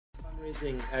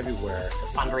Fundraising everywhere.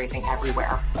 Fundraising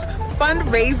everywhere.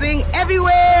 Fundraising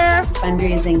everywhere.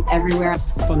 Fundraising everywhere.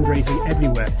 Fundraising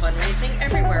everywhere.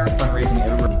 Fundraising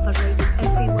everywhere.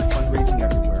 Fundraising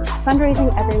everywhere.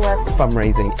 Fundraising everywhere.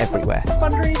 Fundraising everywhere.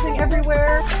 Fundraising everywhere.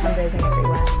 Fundraising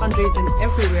everywhere. Fundraising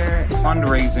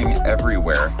everywhere. Fundraising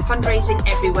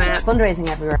everywhere. Fundraising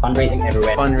everywhere. Fundraising everywhere. Fundraising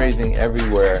everywhere. Fundraising everywhere. Fundraising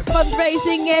everywhere.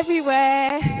 Fundraising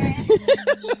everywhere.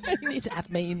 You need to add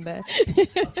me in there.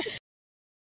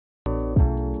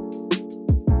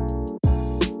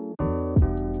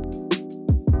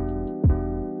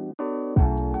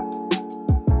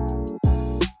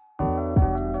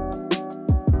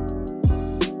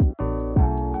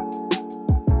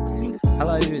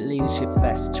 Hello, Leadership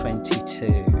Fest 22,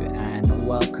 and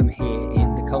welcome here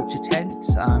in the Culture Tent.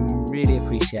 Really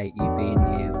appreciate you being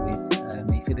here with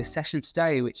me for this session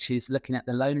today, which is looking at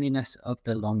the loneliness of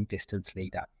the long-distance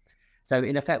leader. So,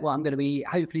 in effect, what I'm going to be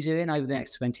hopefully doing over the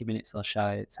next 20 minutes or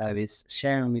so is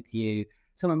sharing with you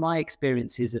some of my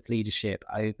experiences of leadership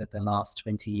over the last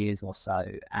 20 years or so,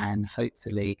 and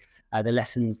hopefully the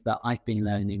lessons that I've been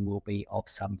learning will be of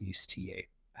some use to you.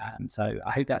 So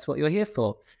I hope that's what you're here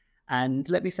for. And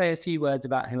let me say a few words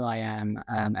about who I am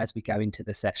as we go into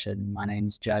the session. My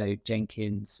name's Joe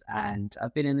Jenkins, and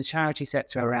I've been in the charity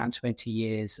sector around 20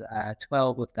 years.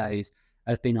 12 of those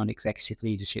have been on executive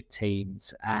leadership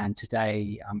teams. And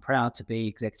today I'm proud to be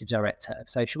Executive Director of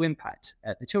Social Impact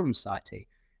at the Children's Society.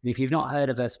 And if you've not heard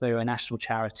of us, we're a national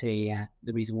charity.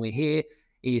 The reason we're here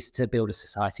is to build a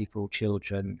society for all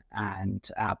children. And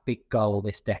our big goal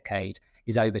this decade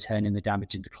is overturning the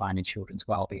damage and decline in children's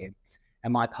wellbeing.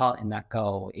 And my part in that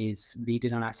goal is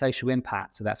leading on our social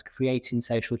impact. So that's creating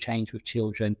social change with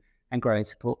children and growing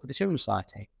support for the Children's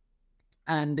Society.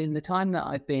 And in the time that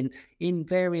I've been in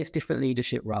various different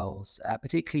leadership roles,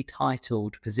 particularly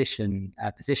titled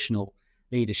positional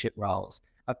leadership roles,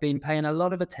 I've been paying a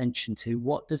lot of attention to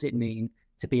what does it mean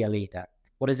to be a leader?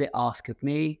 What does it ask of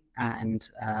me? And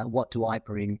what do I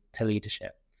bring to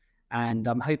leadership? And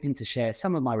I'm hoping to share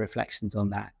some of my reflections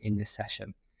on that in this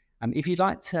session. If you'd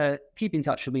like to keep in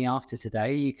touch with me after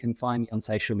today, you can find me on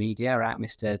social media at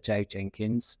Mr. Joe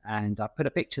Jenkins. And I put a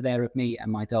picture there of me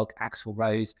and my dog, Axel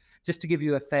Rose, just to give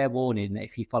you a fair warning that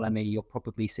if you follow me, you'll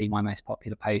probably see my most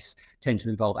popular posts tend to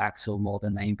involve Axel more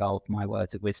than they involve my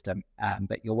words of wisdom.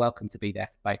 But you're welcome to be there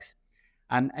for both.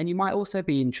 And you might also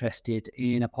be interested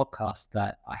in a podcast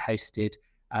that I hosted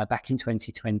back in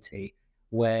 2020,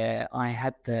 where I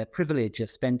had the privilege of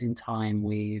spending time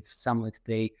with some of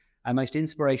the most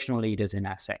inspirational leaders in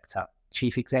our sector,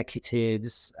 chief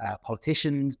executives,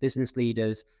 politicians, business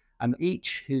leaders,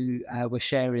 each who were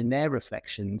sharing their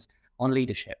reflections on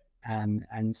leadership.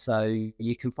 And so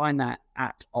you can find that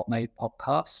at Opmo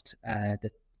Podcast. The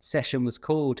session was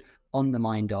called On the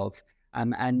Mind Of,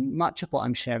 and much of what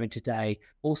I'm sharing today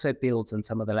also builds on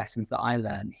some of the lessons that I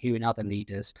learned hearing other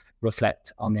leaders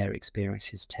reflect on their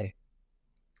experiences too.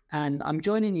 And I'm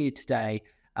joining you today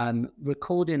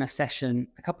recording a session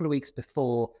a couple of weeks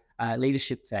before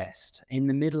Leadership Fest in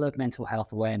the middle of Mental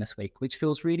Health Awareness Week, which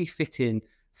feels really fitting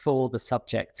for the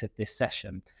subject of this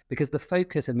session, because the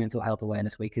focus of Mental Health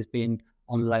Awareness Week has been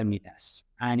on loneliness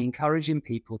and encouraging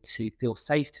people to feel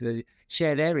safe to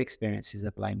share their experiences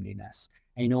of loneliness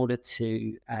in order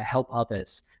to help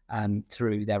others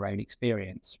through their own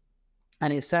experience.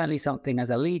 And it's certainly something as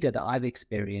a leader that I've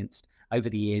experienced over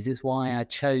the years, is why I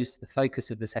chose the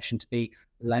focus of the session to be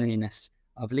loneliness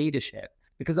of leadership.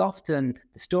 Because often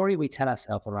the story we tell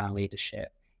ourselves around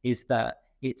leadership is that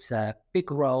it's a big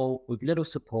role with little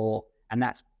support, and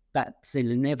that's an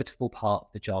inevitable part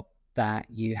of the job, that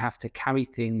you have to carry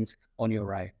things on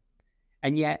your own.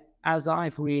 And yet, as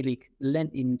I've really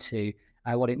lent into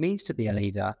what it means to be a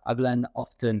leader, I've learned that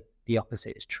often the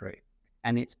opposite is true.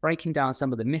 And it's breaking down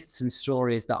some of the myths and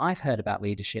stories that I've heard about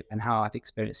leadership and how I've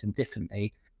experienced them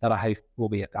differently that I hope will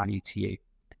be of value to you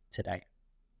today.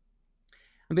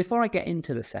 And before I get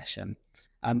into the session,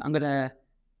 I'm going to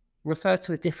refer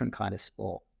to a different kind of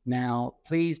sport. Now,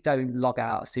 please don't log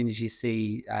out as soon as you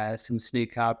see some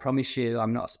snooker. I promise you,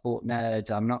 I'm not a sport nerd.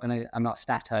 I'm not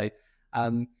stato.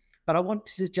 But I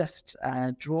wanted to just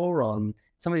draw on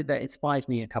something that inspired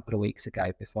me a couple of weeks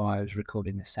ago before I was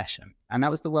recording this session. And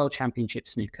that was the World Championship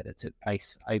Snooker that took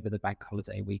place over the bank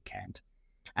holiday weekend.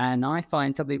 And I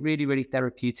find something really, really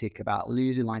therapeutic about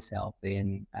losing myself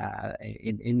in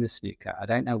the snooker. I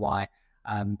don't know why,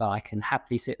 but I can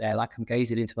happily sit there like I'm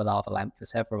gazing into a lava lamp for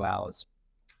several hours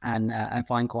and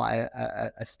find quite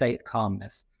a state of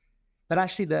calmness. But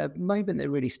actually, the moment that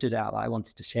really stood out that I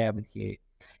wanted to share with you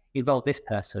involved this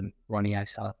person, Ronnie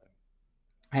O'Sullivan.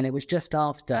 And it was just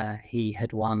after he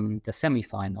had won the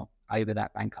semi-final over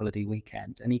that bank holiday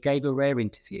weekend. And he gave a rare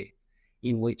interview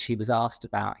in which he was asked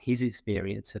about his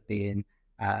experience of being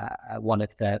one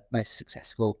of the most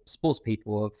successful sports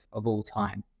people of all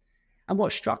time. And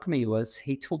what struck me was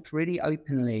he talked really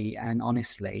openly and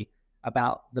honestly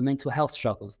about the mental health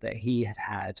struggles that he had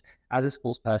had as a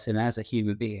sports person, as a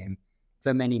human being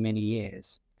for many, many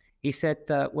years. He said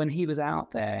that when he was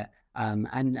out there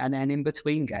and in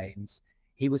between games,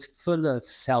 he was full of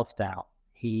self-doubt.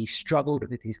 He struggled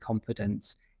with his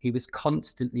confidence. He was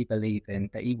constantly believing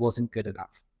that he wasn't good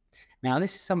enough. Now,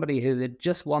 this is somebody who had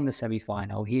just won the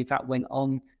semi-final. He, in fact, went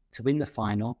on to win the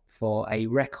final for a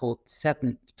record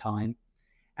 7th time.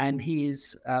 And he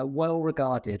is well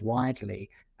regarded widely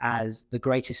as the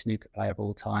greatest snooker player of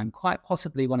all time, quite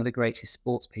possibly one of the greatest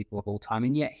sports people of all time.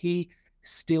 And yet he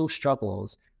still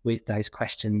struggles with those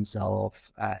questions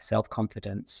of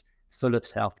self-confidence, full of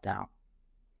self-doubt,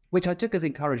 which I took as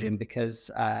encouraging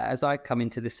because as I come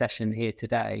into this session here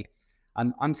today,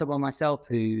 I'm someone myself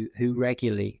who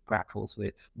regularly grapples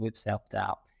with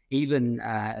self-doubt, even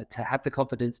to have the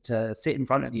confidence to sit in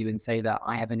front of you and say that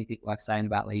I have anything worth saying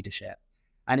about leadership.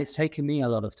 And it's taken me a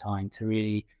lot of time to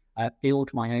really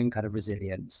build my own kind of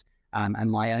resilience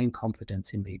and my own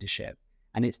confidence in leadership.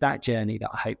 And it's that journey that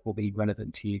I hope will be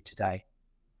relevant to you today.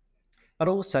 But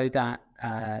also that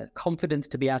confidence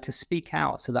to be able to speak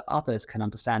out so that others can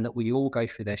understand that we all go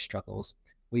through their struggles.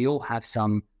 We all have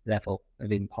some level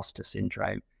of imposter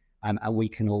syndrome, and we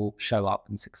can all show up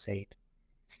and succeed.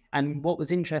 And what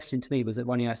was interesting to me was that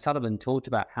Ronnie O'Sullivan talked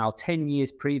about how 10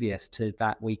 years previous to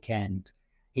that weekend,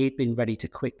 he'd been ready to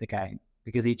quit the game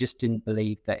because he just didn't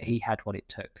believe that he had what it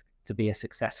took to be a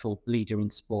successful leader in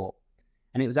sport.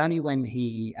 And it was only when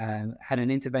he had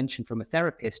an intervention from a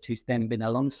therapist who's then been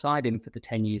alongside him for the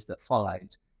 10 years that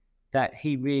followed, that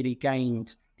he really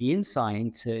gained the insight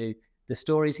into the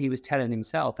stories he was telling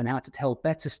himself and how to tell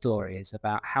better stories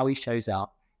about how he shows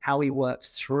up, how he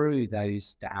works through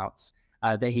those doubts,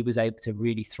 that he was able to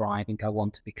really thrive and go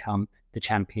on to become the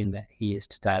champion that he is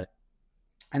today.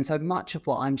 And so much of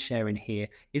what I'm sharing here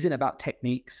isn't about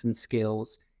techniques and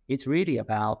skills. It's really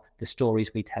about the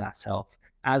stories we tell ourselves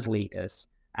as leaders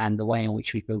and the way in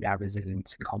which we build our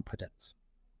resilience and confidence.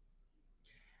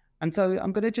 And so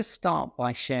I'm going to just start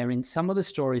by sharing some of the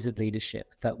stories of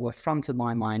leadership that were front of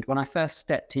my mind when I first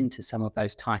stepped into some of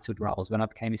those titled roles, when I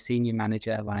became a senior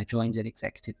manager, when I joined an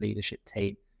executive leadership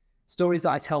team. Stories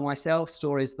that I tell myself,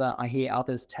 stories that I hear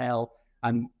others tell,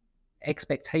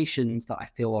 expectations that I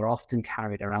feel are often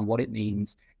carried around what it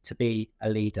means to be a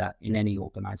leader in any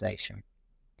organization.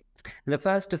 And the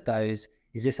first of those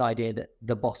is this idea that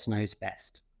the boss knows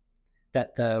best,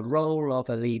 that the role of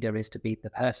a leader is to be the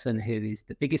person who is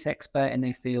the biggest expert in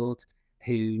their field,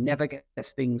 who never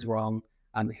gets things wrong,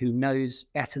 who knows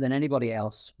better than anybody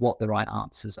else what the right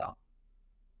answers are.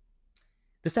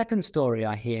 The second story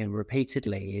I hear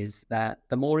repeatedly is that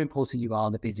the more important you are,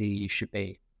 the busier you should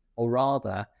be, or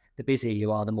rather, the busier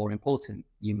you are, the more important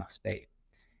you must be.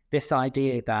 This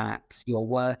idea that your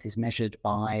worth is measured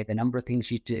by the number of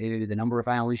things you do, the number of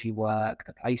hours you work,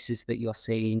 the places that you're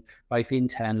seen, both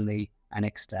internally and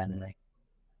externally.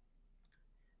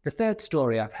 The third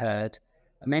story I've heard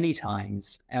many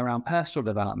times around personal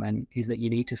development is that you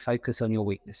need to focus on your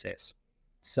weaknesses.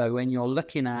 So when you're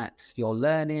looking at your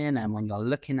learning and when you're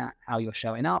looking at how you're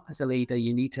showing up as a leader,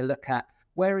 you need to look at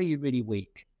where are you really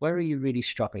weak? Where are you really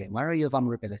struggling? Where are your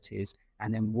vulnerabilities?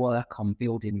 And then work on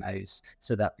building those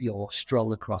so that you're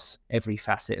strong across every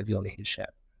facet of your leadership.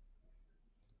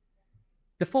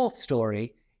 The fourth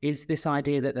story is this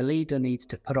idea that the leader needs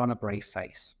to put on a brave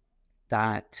face,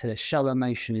 that to show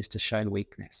emotion is to show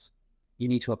weakness. You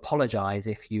need to apologize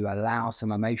if you allow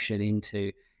some emotion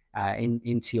into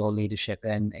your leadership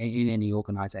and in any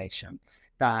organization.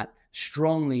 That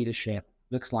strong leadership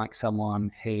looks like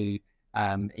someone who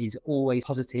is always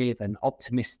positive and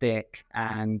optimistic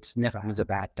and never has a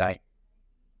bad day.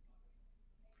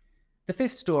 The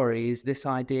fifth story is this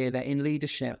idea that in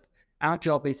leadership, our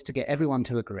job is to get everyone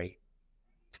to agree.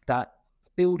 That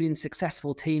building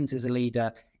successful teams as a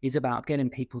leader is about getting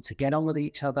people to get on with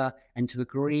each other and to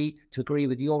agree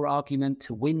with your argument,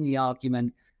 to win the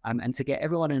argument, and to get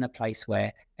everyone in a place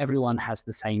where everyone has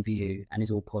the same view and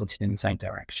is all pointed in the same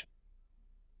direction.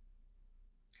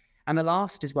 And the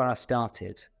last is where I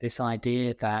started, this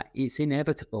idea that it's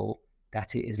inevitable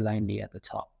that it is lonely at the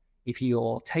top. If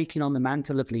you're taking on the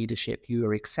mantle of leadership, you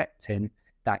are accepting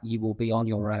that you will be on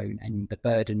your own and the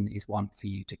burden is one for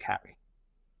you to carry.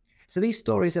 So these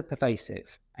stories are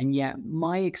pervasive. And yet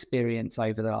my experience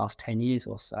over the last 10 years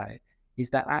or so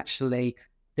is that actually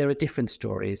there are different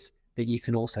stories that you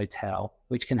can also tell,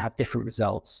 which can have different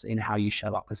results in how you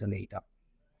show up as a leader.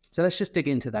 So let's just dig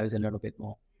into those a little bit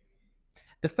more.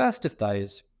 The first of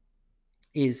those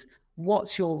is,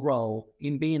 what's your role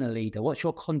in being a leader? What's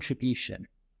your contribution?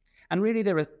 And really,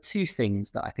 there are two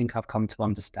things that I think I've come to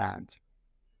understand.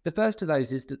 The first of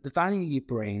those is that the value you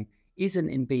bring isn't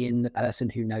in being the person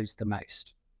who knows the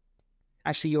most.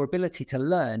 Actually, your ability to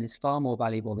learn is far more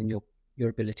valuable than your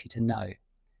ability to know.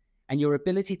 And your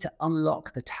ability to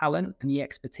unlock the talent and the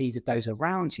expertise of those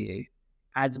around you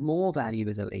adds more value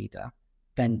as a leader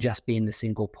than just being the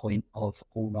single point of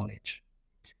all knowledge.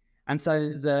 And so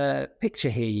the picture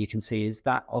here you can see is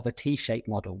that of a T-shaped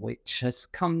model, which has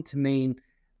come to mean,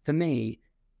 for me,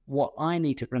 what I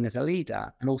need to bring as a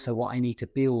leader and also what I need to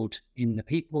build in the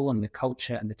people and the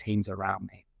culture and the teams around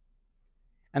me.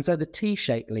 And so the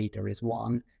T-shaped leader is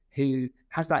one who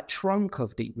has that trunk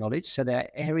of deep knowledge. So there are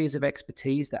areas of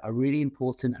expertise that are really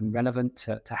important and relevant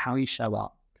to how you show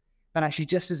up. But actually,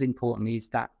 just as importantly, is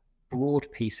that broad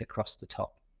piece across the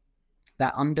top,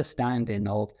 that understanding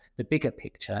of the bigger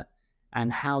picture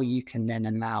and how you can then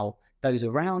allow those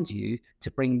around you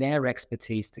to bring their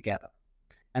expertise together.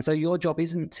 And so your job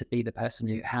isn't to be the person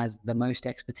who has the most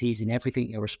expertise in everything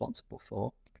you're responsible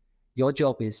for. Your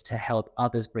job is to help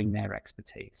others bring their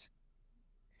expertise.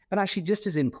 But actually, just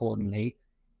as importantly,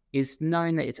 is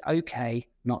knowing that it's okay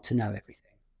not to know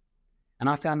everything. And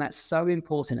I found that so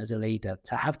important as a leader,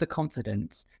 to have the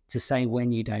confidence to say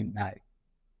when you don't know.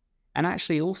 And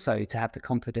actually also to have the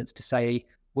confidence to say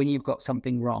when you've got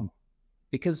something wrong.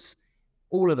 Because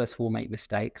all of us will make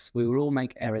mistakes. We will all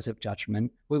make errors of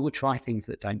judgment. We will try things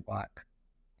that don't work.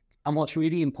 And what's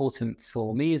really important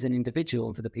for me as an individual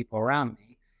and for the people around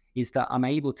me is that I'm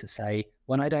able to say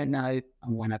when I don't know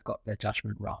and when I've got the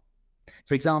judgment wrong.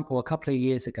 For example, a couple of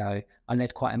years ago, I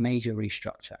led quite a major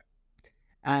restructure.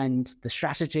 And the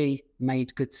strategy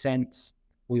made good sense.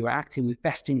 We were acting with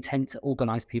best intent to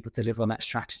organize people to deliver on that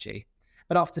strategy.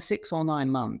 But after 6 or 9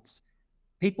 months,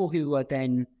 people who were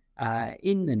then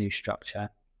in the new structure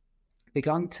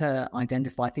began to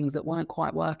identify things that weren't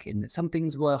quite working, that some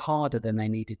things were harder than they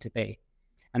needed to be.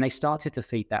 And they started to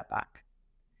feed that back.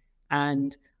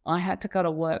 And I had to kind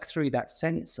of work through that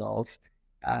sense of,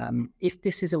 if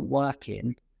this isn't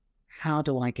working, how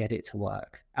do I get it to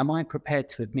work? Am I prepared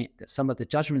to admit that some of the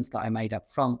judgments that I made up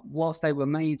front, whilst they were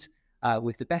made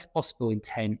with the best possible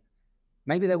intent,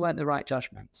 maybe they weren't the right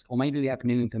judgments, or maybe we have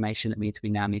new information that means we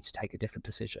now need to take a different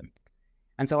decision.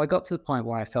 And so I got to the point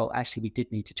where I felt actually we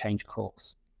did need to change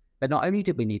course. But not only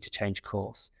did we need to change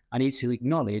course, I need to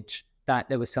acknowledge that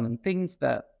there were some things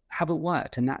that haven't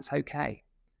worked, and that's okay.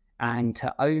 And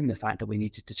to own the fact that we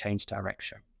needed to change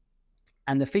direction.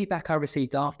 And the feedback I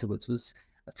received afterwards was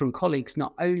from colleagues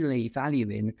not only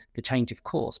valuing the change of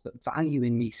course, but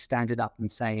valuing me standing up and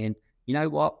saying, you know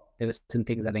what, there were some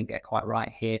things I didn't get quite right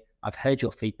here. I've heard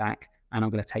your feedback and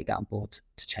I'm going to take that on board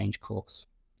to change course.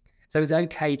 So it's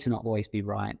okay to not always be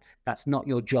right. That's not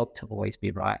your job to always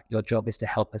be right. Your job is to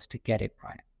help us to get it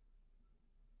right.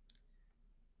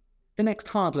 The next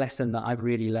hard lesson that I've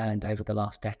really learned over the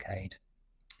last decade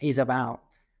is about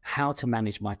how to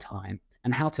manage my time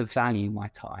and how to value my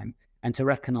time, and to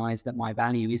recognize that my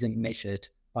value isn't measured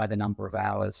by the number of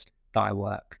hours that I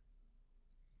work.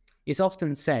 It's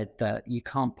often said that you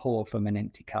can't pour from an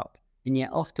empty cup, and yet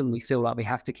often we feel like we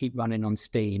have to keep running on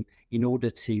steam in order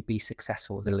to be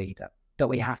successful as a leader, that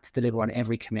we have to deliver on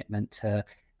every commitment, to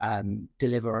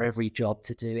deliver every job,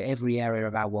 to do every area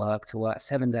of our work, to work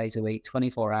 7 days a week,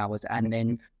 24 hours, and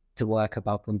then to work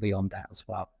above and beyond that as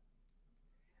well.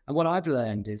 And what I've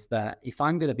learned is that if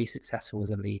I'm going to be successful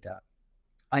as a leader,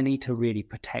 I need to really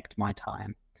protect my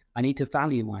time. I need to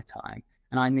value my time,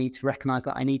 and I need to recognize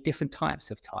that I need different types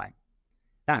of time.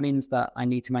 That means that I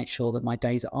need to make sure that my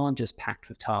days aren't just packed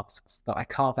with tasks, that I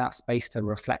carve out space for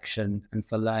reflection and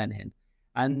for learning,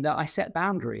 and that I set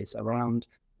boundaries around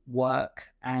work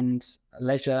and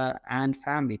leisure and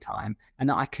family time, and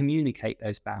that I communicate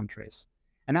those boundaries.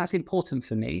 And that's important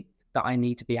for me, that I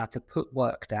need to be able to put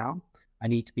work down. I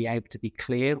need to be able to be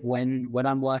clear when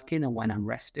I'm working and when I'm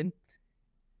resting.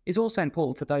 It's also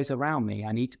important for those around me.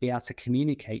 I need to be able to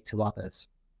communicate to others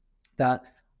that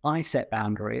I set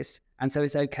boundaries, and so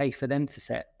it's okay for them to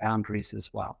set boundaries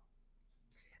as well.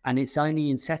 And it's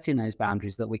only in setting those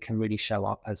boundaries that we can really show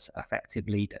up as effective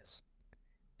leaders.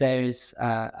 There's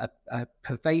a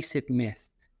pervasive myth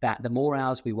that the more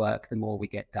hours we work, the more we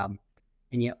get done.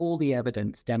 And yet all the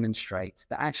evidence demonstrates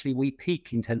that actually we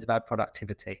peak in terms of our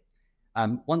productivity.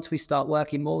 Once we start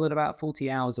working more than about 40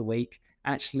 hours a week,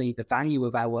 actually the value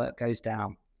of our work goes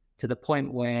down to the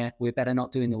point where we're better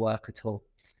not doing the work at all.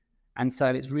 And so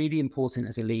it's really important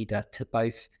as a leader to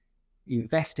both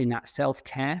invest in that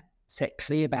self-care, set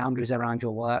clear boundaries around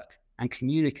your work, and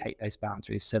communicate those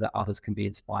boundaries so that others can be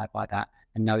inspired by that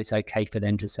and know it's okay for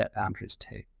them to set boundaries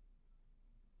too.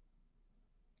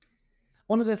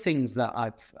 One of the things that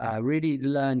I've really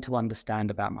learned to understand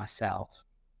about myself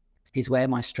is where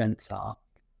my strengths are,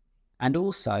 and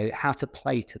also how to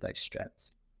play to those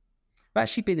strengths. I've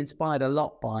actually been inspired a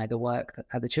lot by the work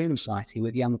at the Children's Society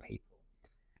with young people,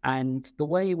 and the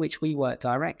way in which we work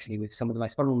directly with some of the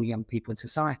most vulnerable young people in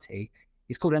society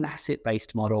is called an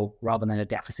asset-based model rather than a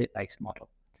deficit-based model.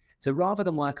 So rather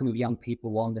than working with young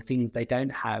people on the things they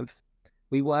don't have,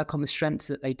 we work on the strengths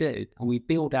that they do, and we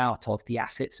build out of the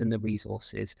assets and the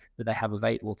resources that they have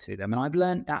available to them. And I've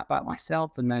learned that about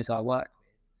myself and those I work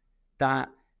with, that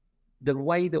the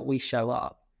way that we show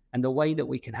up and the way that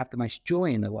we can have the most joy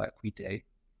in the work we do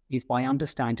is by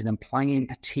understanding and playing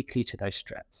particularly to those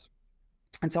strengths.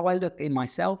 And so I look in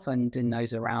myself and in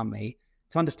those around me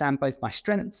to understand both my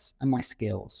strengths and my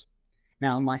skills.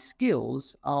 Now, my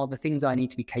skills are the things I need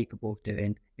to be capable of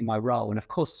doing in my role. And of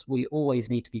course, we always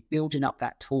need to be building up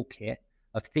that toolkit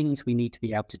of things we need to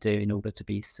be able to do in order to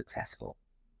be successful.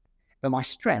 But my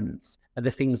strengths are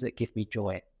the things that give me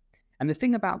joy. And the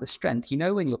thing about the strength, you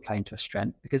know when you're playing to a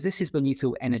strength, because this is when you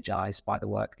feel energized by the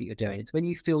work that you're doing. It's when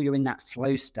you feel you're in that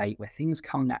flow state where things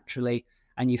come naturally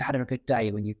and you've had a good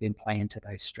day when you've been playing to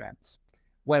those strengths.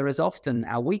 Whereas often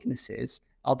our weaknesses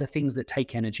are the things that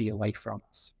take energy away from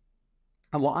us.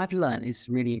 And what I've learned is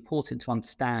really important to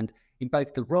understand in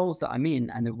both the roles that I'm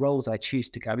in and the roles I choose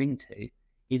to go into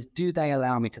is, do they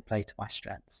allow me to play to my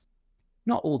strengths?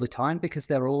 Not all the time, because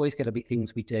there are always going to be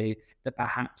things we do that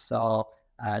perhaps are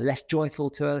less joyful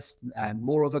to us,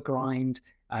 more of a grind.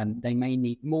 They may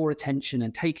need more attention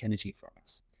and take energy from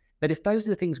us. But if those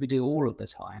are the things we do all of the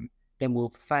time, then we'll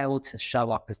fail to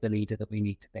show up as the leader that we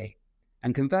need to be.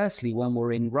 And conversely, when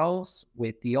we're in roles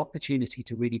with the opportunity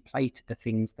to really play to the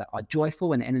things that are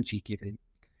joyful and energy giving,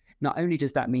 not only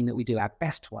does that mean that we do our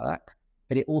best work,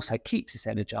 but it also keeps us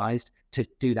energized to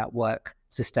do that work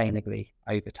sustainably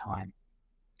over time.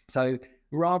 So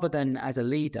rather than as a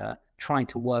leader trying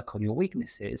to work on your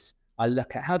weaknesses, I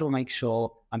look at how do I make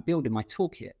sure I'm building my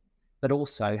toolkit, but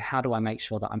also how do I make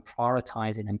sure that I'm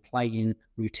prioritizing and playing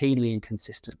routinely and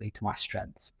consistently to my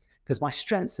strengths. Because my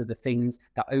strengths are the things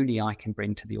that only I can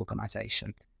bring to the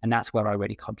organization. And that's where I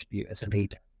really contribute as a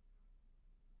leader.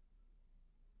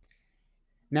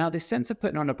 Now, this sense of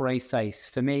putting on a brave face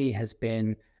for me has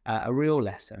been a real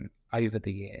lesson over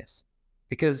the years,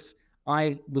 because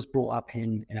I was brought up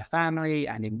in a family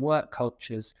and in work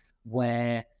cultures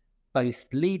where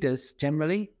both leaders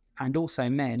generally and also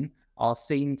men are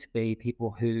seen to be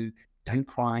people who don't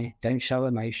cry, don't show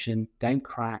emotion, don't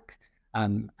crack,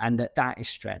 and that is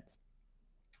strength.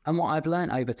 And what I've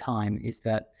learned over time is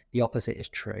that the opposite is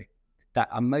true, that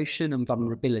emotion and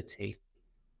vulnerability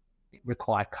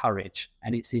require courage,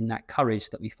 and it's in that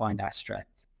courage that we find our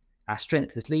strength. Our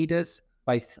strength as leaders,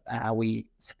 both how we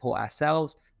support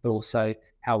ourselves, but also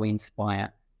how we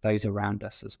inspire those around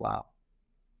us as well.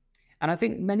 And I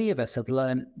think many of us have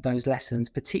learned those lessons,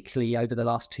 particularly over the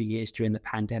last 2 years during the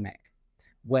pandemic,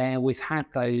 where we've had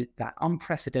that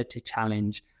unprecedented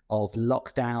challenge of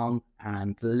lockdown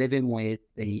and living with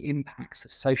the impacts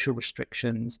of social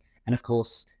restrictions, and of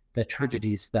course, the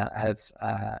tragedies that have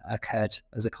occurred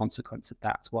as a consequence of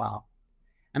that as well.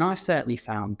 And I've certainly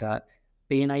found that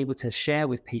being able to share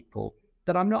with people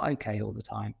that I'm not okay all the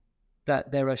time, that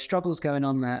there are struggles going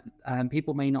on that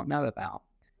people may not know about,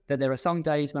 that there are some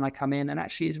days when I come in and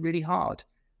actually it's really hard.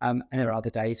 And there are other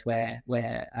days where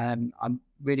I'm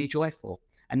really joyful,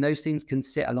 and those things can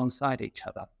sit alongside each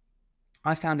other.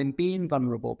 I found in being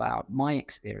vulnerable about my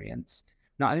experience,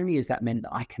 not only has that meant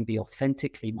that I can be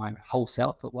authentically my whole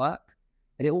self at work,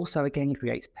 but it also again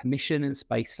creates permission and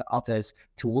space for others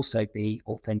to also be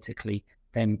authentically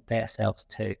themselves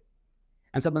too.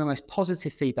 And some of the most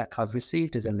positive feedback I've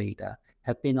received as a leader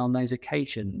have been on those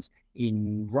occasions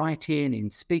in writing, in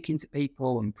speaking to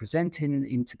people and presenting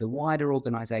into the wider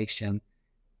organization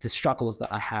the struggles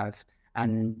that I have,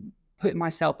 and putting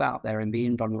myself out there and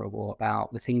being vulnerable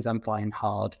about the things I'm finding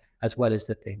hard, as well as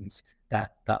the things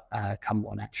that come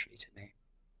more naturally to me.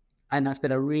 And that's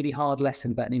been a really hard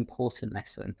lesson, but an important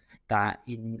lesson, that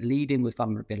in leading with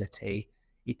vulnerability,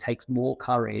 it takes more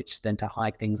courage than to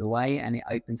hide things away, and it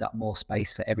opens up more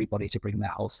space for everybody to bring their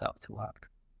whole self to work.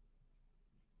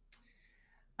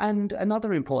 And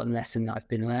another important lesson that I've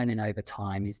been learning over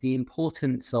time is the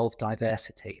importance of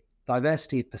diversity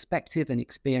of perspective and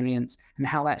experience, and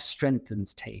how that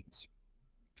strengthens teams.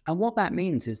 And what that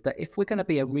means is that if we're going to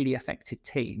be a really effective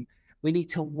team, we need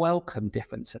to welcome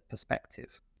difference of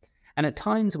perspective. And at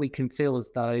times we can feel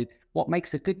as though what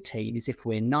makes a good team is if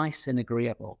we're nice and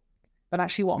agreeable. But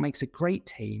actually what makes a great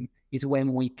team is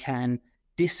when we can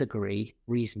disagree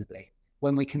reasonably.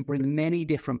 When we can bring many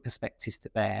different perspectives to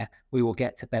bear, we will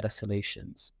get to better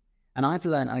solutions. And I've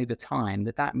learned over time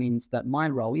that means that my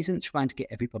role isn't trying to get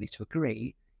everybody to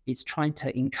agree, it's trying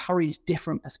to encourage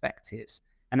different perspectives.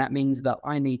 And that means that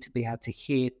I need to be able to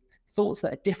hear thoughts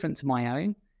that are different to my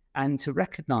own and to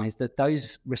recognize that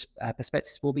those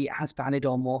perspectives will be as valid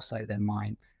or more so than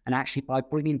mine. And actually, by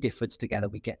bringing difference together,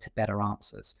 we get to better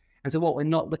answers. And so what we're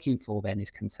not looking for then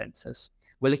is consensus.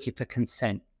 We're looking for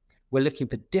consent. We're looking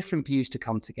for different views to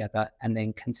come together and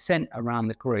then consent around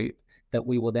the group that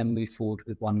we will then move forward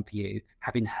with one view,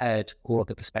 having heard all of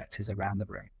the perspectives around the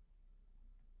room.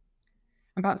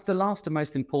 And perhaps the last and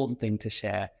most important thing to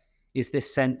share is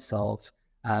this sense of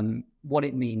what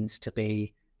it means to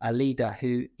be a leader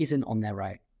who isn't on their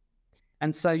own.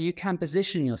 And so you can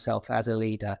position yourself as a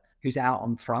leader who's out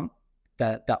on front,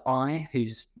 the I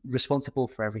who's responsible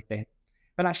for everything.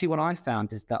 But actually what I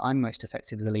found is that I'm most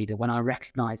effective as a leader when I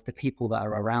recognize the people that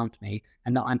are around me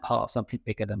and that I'm part of something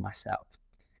bigger than myself.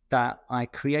 That I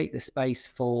create the space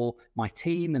for my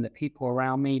team and the people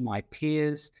around me, my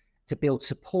peers, to build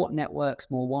support networks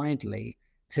more widely,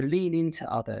 to lean into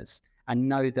others and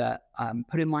know that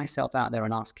putting myself out there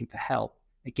and asking for help,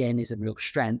 again, is a real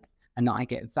strength, and that I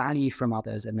get value from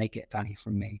others and they get value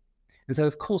from me. And so,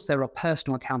 of course, there are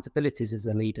personal accountabilities as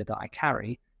a leader that I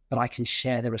carry, but I can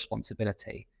share the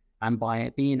responsibility. And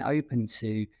by being open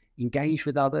to engage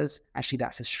with others, actually,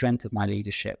 that's a strength of my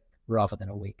leadership rather than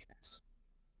a weakness.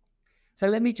 So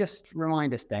let me just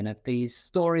remind us then of these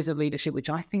stories of leadership, which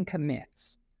I think are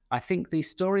myths. I think these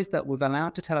stories that we've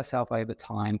allowed to tell ourselves over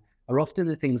time are often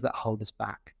the things that hold us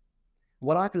back.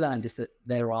 What I've learned is that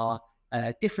there are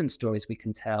different stories we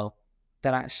can tell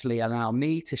that actually allow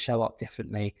me to show up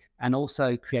differently and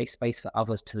also create space for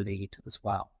others to lead as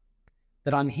well.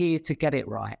 That I'm here to get it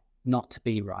right, not to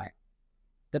be right.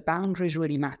 The boundaries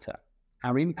really matter.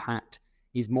 Our impact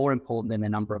is more important than the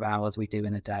number of hours we do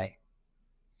in a day.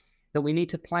 That we need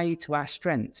to play to our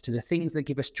strengths, to the things that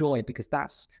give us joy, because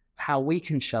that's how we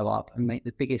can show up and make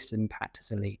the biggest impact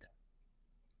as a leader.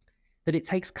 That it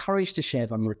takes courage to share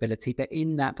vulnerability, but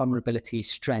in that vulnerability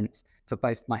is strength for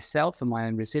both myself and my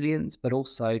own resilience, but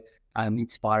also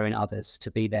inspiring others to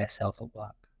be their self at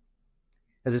work.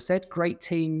 As I said, great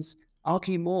teams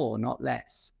argue more, not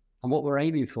less. And what we're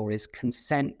aiming for is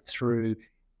consent through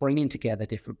bringing together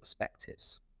different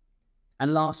perspectives.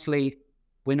 And lastly,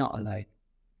 we're not alone.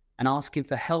 And asking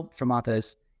for help from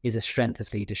others is a strength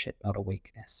of leadership, not a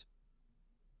weakness.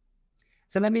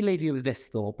 So let me leave you with this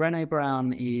thought. Brené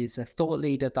Brown is a thought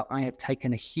leader that I have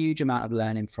taken a huge amount of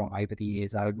learning from over the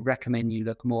years. I would recommend you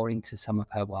look more into some of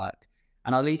her work.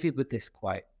 And I'll leave you with this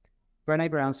quote. Brené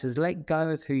Brown says, "Let go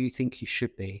of who you think you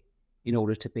should be in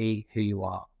order to be who you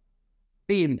are.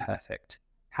 Be imperfect.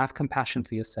 Have compassion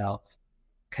for yourself.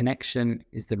 Connection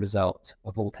is the result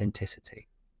of authenticity."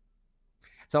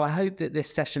 So I hope that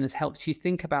this session has helped you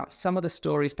think about some of the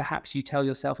stories perhaps you tell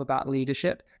yourself about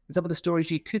leadership and some of the stories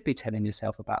you could be telling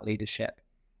yourself about leadership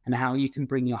and how you can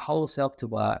bring your whole self to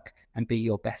work and be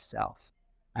your best self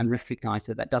and recognize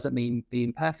that that doesn't mean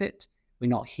being perfect. We're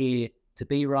not here to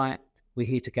be right. We're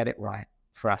here to get it right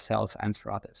for ourselves and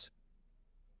for others.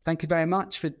 Thank you very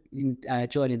much for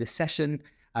joining this session.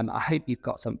 I hope you've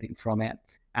got something from it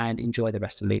and enjoy the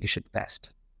rest of Leadership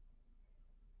Fest.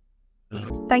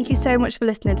 Thank you so much for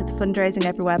listening to the Fundraising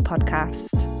Everywhere podcast.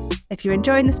 If you're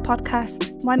enjoying this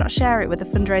podcast, why not share it with a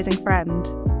fundraising friend?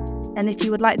 And if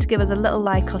you would like to give us a little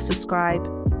like or subscribe,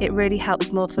 it really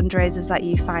helps more fundraisers like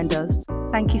you find us.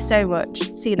 Thank you so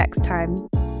much. See you next time.